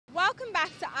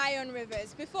back to Iron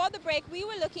Rivers. Before the break, we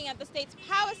were looking at the state's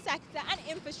power sector and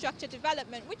infrastructure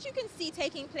development, which you can see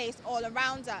taking place all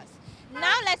around us.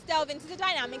 Now let's delve into the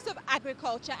dynamics of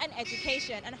agriculture and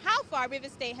education and how far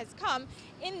Rivers State has come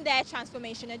in their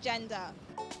transformation agenda.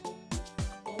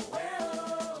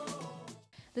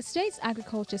 The state's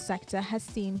agriculture sector has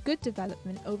seen good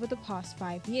development over the past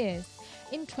 5 years.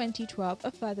 In 2012, a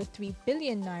further 3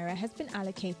 billion naira has been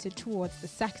allocated towards the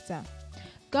sector.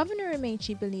 Governor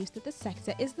Amaechi believes that the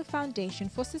sector is the foundation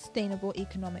for sustainable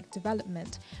economic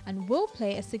development and will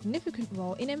play a significant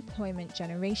role in employment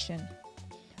generation.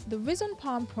 The Rizon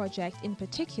Palm project in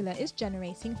particular is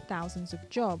generating thousands of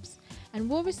jobs and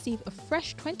will receive a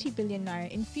fresh 20 billion naira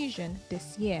infusion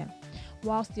this year,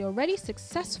 whilst the already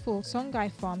successful Songhai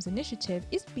Farms initiative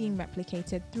is being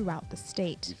replicated throughout the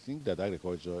state. We think that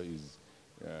agriculture is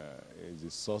a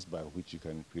source by which you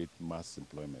can create mass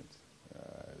employment,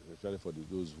 especially for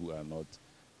those who are not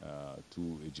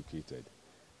too educated.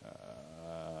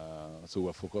 So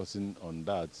we're focusing on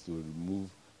that to remove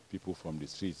people from the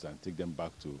streets and take them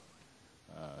back to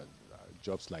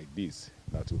jobs like this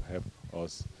that will help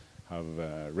us have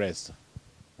rest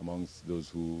amongst those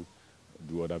who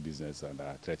do other business and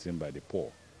are threatened by the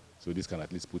poor. So this can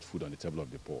at least put food on the table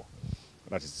of the poor.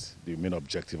 That is the main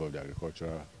objective of the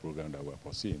agricultural program that we're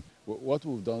pursuing. What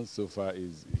we've done so far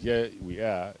is, here we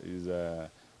are,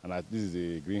 and this is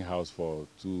a greenhouse for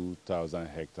 2,000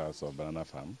 hectares of banana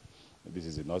farm. This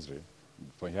is a nursery.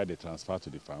 From here they transfer to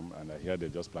the farm, and here they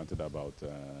just planted about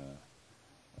a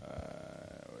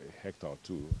hectare or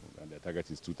two, and the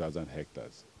target is 2,000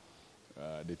 hectares.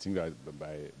 They think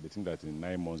that in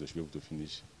 9 months they should be able to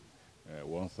finish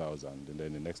 1,000, and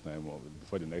then the next 9 months,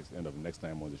 before the end of the next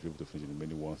 9 months, they should be able to finish the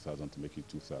remaining 1,000 to make it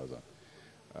 2,000.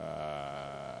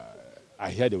 I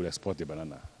hear they will export the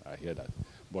banana. I hear that,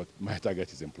 but my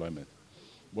target is employment.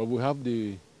 But we have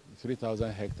the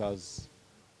 3,000 hectares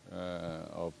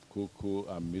of cocoa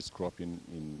and maize cropping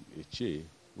in Eche,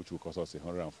 which will cost us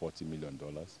 $140 million.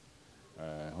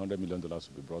 $100 million will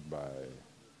be brought by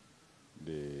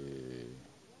the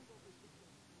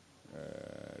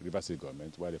Rivers State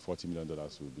government, while the $40 million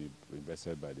will be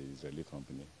invested by the Israeli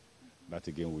company. That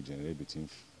again will generate between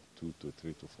 2,000 to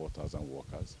 3,000 to 4,000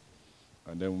 workers.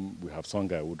 And then we have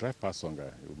Songhai. We'll drive past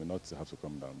Songhai. We may not have to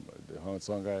come down. But the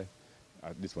Songhai,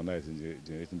 at least for now, is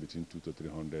generating between 200 to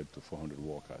 300 to 400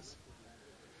 workers.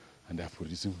 And they are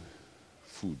producing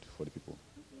food for the people.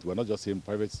 We're not just saying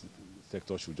private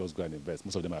sector should just go and invest.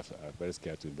 Most of them are very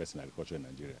scared to invest in agriculture in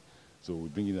Nigeria. So we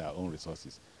bring in our own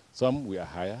resources. Some we are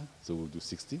higher, so we'll do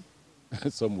 60.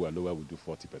 Some we are lower, we'll do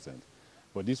 40%.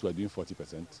 For this, we're doing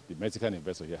 40%. The Mexican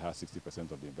investor here has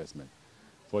 60% of the investment.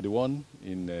 For the one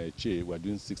in Che, we're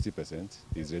doing 60%.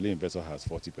 The Israeli investor has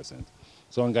 40%.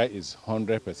 Songhai is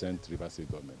 100% Rivers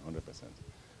State government,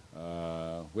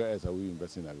 100%. Where else are we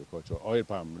investing in agriculture? Oil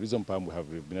palm, Rizon palm, we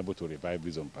have been able to revive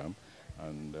Rizon palm,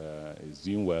 and it's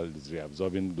doing well. It's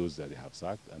reabsorbing those that they have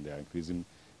sacked, and they are increasing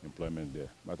employment there.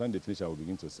 By the time they finish, I will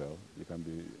begin to sell. You can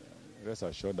be rest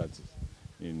assured that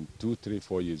in 2, 3,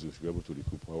 4 years, we should be able to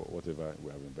recoup whatever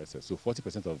we have invested. So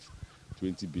 40% of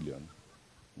 20 billion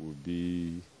will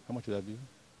be, how much would that be?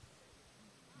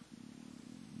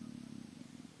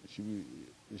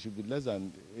 It should be less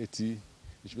than 80.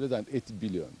 It should be less than 80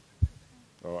 billion,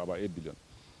 or about 8 billion.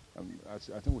 I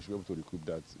think we should be able to recoup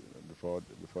that before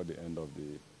the end of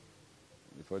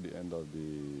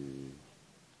the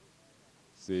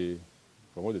say,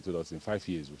 from what they told us, in 5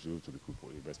 years we should be able to recoup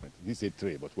our investment. He said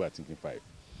 3, but we are thinking 5.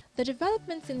 The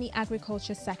developments in the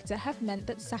agriculture sector have meant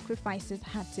that sacrifices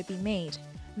had to be made.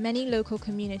 Many local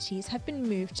communities have been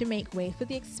moved to make way for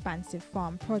the expansive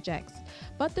farm projects,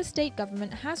 but the state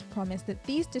government has promised that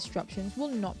these disruptions will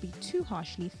not be too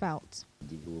harshly felt.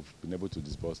 We've been able to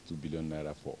disburse 2 billion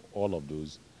naira for all of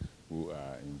those who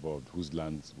are involved, whose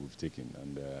lands we've taken,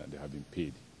 and they have been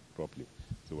paid properly.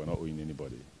 So we're not owing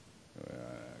anybody.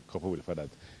 Coupled with the fact that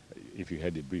if you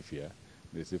had a brief here,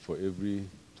 they say for every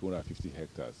 250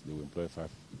 hectares, they will employ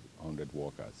 500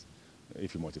 workers.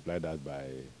 If you multiply that by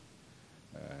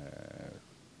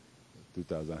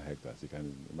 2,000 hectares, you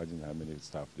can imagine how many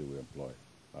staff they will employ,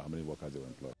 or how many workers they will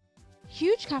employ.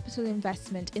 Huge capital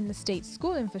investment in the state's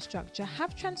school infrastructure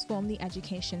have transformed the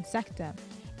education sector.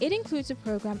 It includes a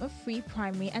program of free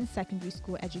primary and secondary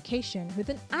school education with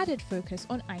an added focus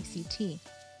on ICT.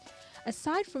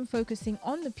 Aside from focusing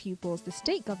on the pupils, the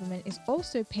state government is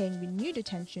also paying renewed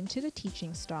attention to the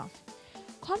teaching staff.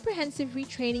 Comprehensive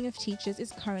retraining of teachers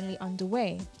is currently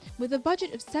underway. With a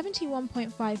budget of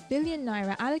 71.5 billion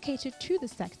naira allocated to the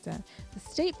sector, the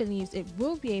state believes it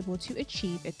will be able to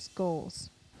achieve its goals.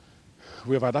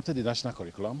 We have adapted the national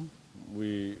curriculum.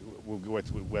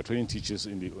 we're training teachers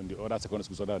in the other secondary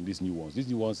schools other than these new ones. These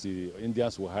new ones, the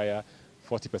Indians will hire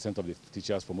 40% of the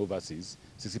teachers from overseas,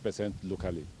 60%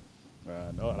 locally.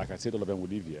 Like I said, all of them will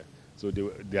live here. So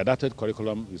the adapted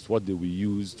curriculum is what they will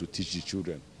use to teach the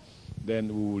children. Then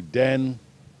we will then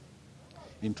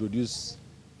introduce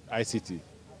ICT.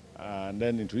 And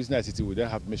then introducing ICT, we then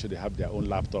have to make sure they have their own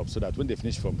laptops so that when they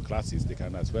finish from classes, they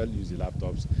can as well use the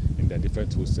laptops in their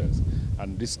different hostels.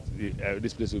 And this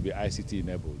place will be ICT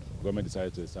enabled. The government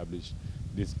decided to establish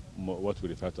this, what we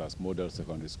refer to as model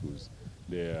secondary schools.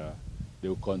 They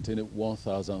will contain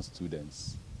 1,000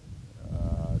 students,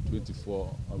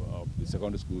 24 of the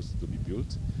secondary schools to be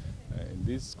built. In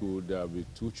this school, there will be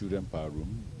 2 children per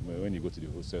room. When you go to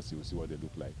the hostels, you will see what they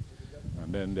look like.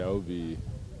 And then there will be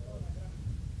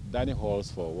dining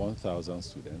halls for 1,000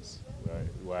 students.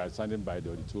 We are standing by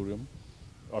the auditorium,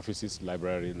 offices,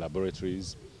 library,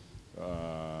 laboratories,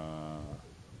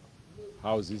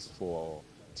 houses for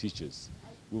teachers.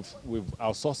 We've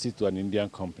outsourced it to an Indian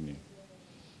company.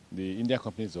 The Indian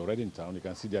company is already in town. You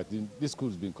can see that this school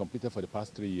has been completed for the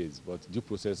past 3 years, but due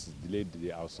process delayed the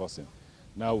outsourcing.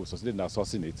 Now we've succeeded in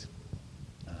outsourcing it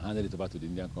and handed it over to the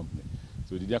Indian company.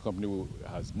 So the Indian company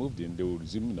has moved in. They will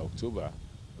resume in October,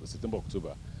 September,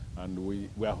 October. And we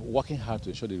are working hard to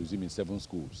ensure they resume in 7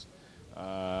 schools.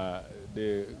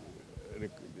 The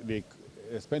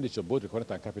expenditure, both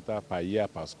recurrent and capital, per year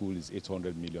per school is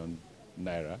 800 million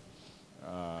naira.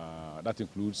 That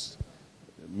includes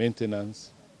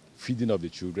maintenance, feeding of the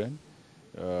children,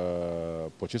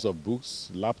 purchase of books,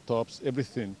 laptops,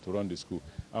 everything to run the school.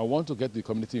 I want to get the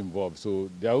community involved, so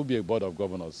there will be a board of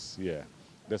governors here,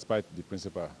 despite the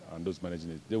principal and those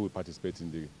managing it. They will participate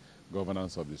in the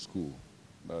governance of the school.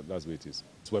 That's what it is.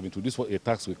 So we have introduced a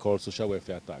tax we call social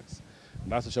welfare tax.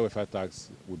 And that social welfare tax,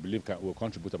 we believe, will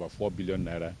contribute about 4 billion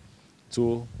naira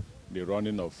to the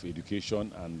running of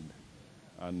education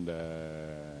and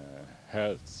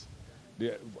health.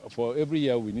 For every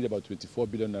year, we need about 24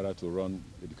 billion naira to run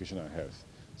education and health.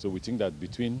 So we think that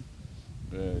between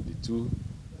the two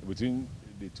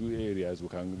areas, we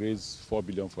can raise 4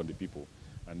 billion for the people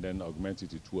and then augment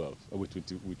it to 12 with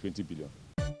 20 billion.